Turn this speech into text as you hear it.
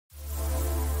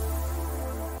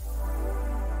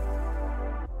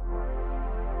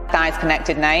Thighs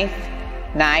connected, nice.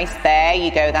 Nice, there you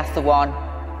go, that's the one.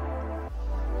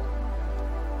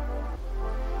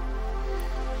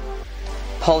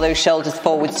 Pull those shoulders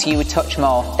forward so you would touch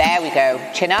more. There we go,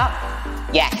 chin up,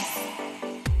 yes.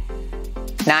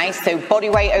 Nice, so body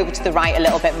weight over to the right a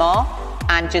little bit more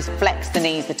and just flex the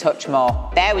knees a touch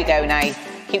more. There we go, nice.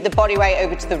 Keep the body weight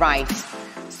over to the right.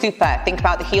 Super, think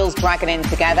about the heels dragging in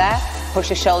together. Push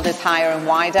the shoulders higher and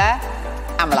wider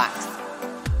and relax.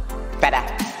 Better.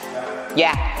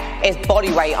 Yeah, it's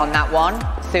body weight on that one.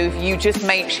 So if you just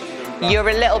make sure you're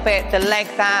a little bit, the leg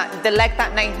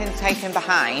that Nathan's taking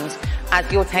behind, as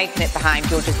you're taking it behind,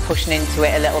 you're just pushing into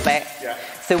it a little bit. Yeah.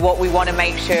 So what we want to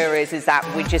make sure is that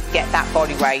we just get that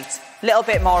body weight a little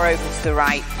bit more over to the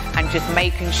right and just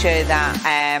making sure that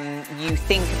you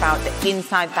think about the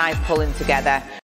inside thighs pulling together.